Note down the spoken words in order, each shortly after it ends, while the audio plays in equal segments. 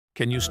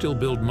Can you still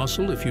build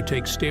muscle if you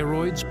take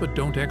steroids but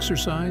don't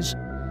exercise?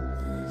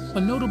 A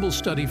notable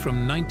study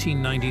from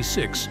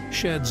 1996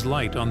 sheds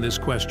light on this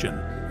question.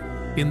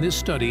 In this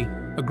study,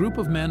 a group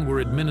of men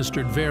were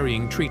administered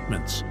varying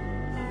treatments.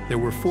 There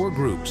were 4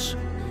 groups.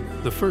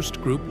 The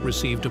first group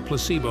received a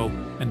placebo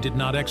and did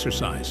not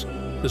exercise.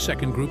 The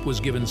second group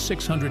was given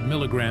 600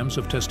 milligrams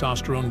of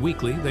testosterone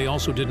weekly. They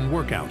also didn't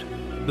work out.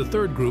 The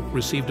third group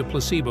received a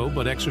placebo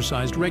but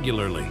exercised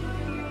regularly.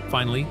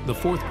 Finally, the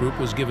fourth group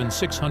was given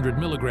 600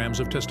 milligrams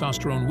of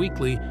testosterone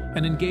weekly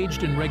and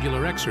engaged in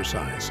regular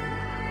exercise.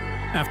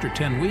 After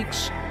 10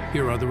 weeks,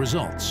 here are the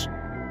results.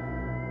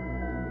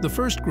 The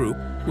first group,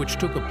 which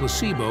took a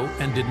placebo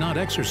and did not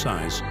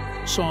exercise,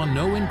 saw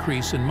no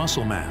increase in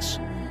muscle mass.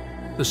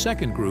 The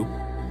second group,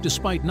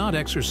 despite not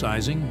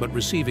exercising but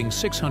receiving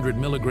 600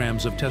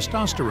 milligrams of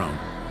testosterone,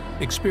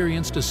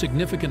 experienced a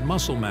significant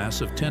muscle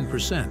mass of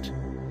 10%.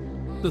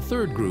 The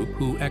third group,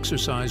 who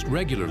exercised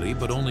regularly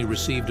but only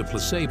received a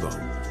placebo,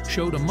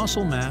 showed a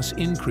muscle mass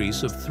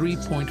increase of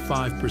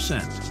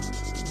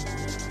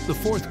 3.5%. The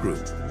fourth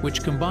group,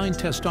 which combined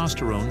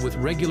testosterone with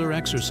regular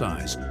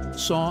exercise,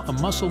 saw a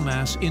muscle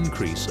mass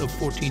increase of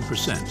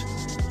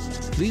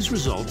 14%. These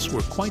results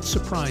were quite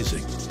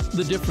surprising.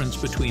 The difference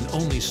between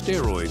only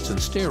steroids and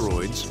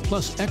steroids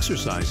plus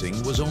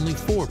exercising was only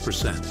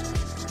 4%.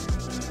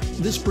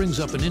 This brings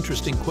up an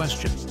interesting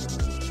question.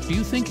 Do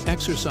you think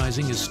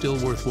exercising is still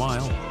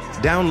worthwhile?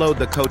 Download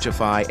the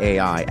Coachify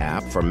AI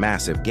app for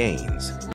massive gains.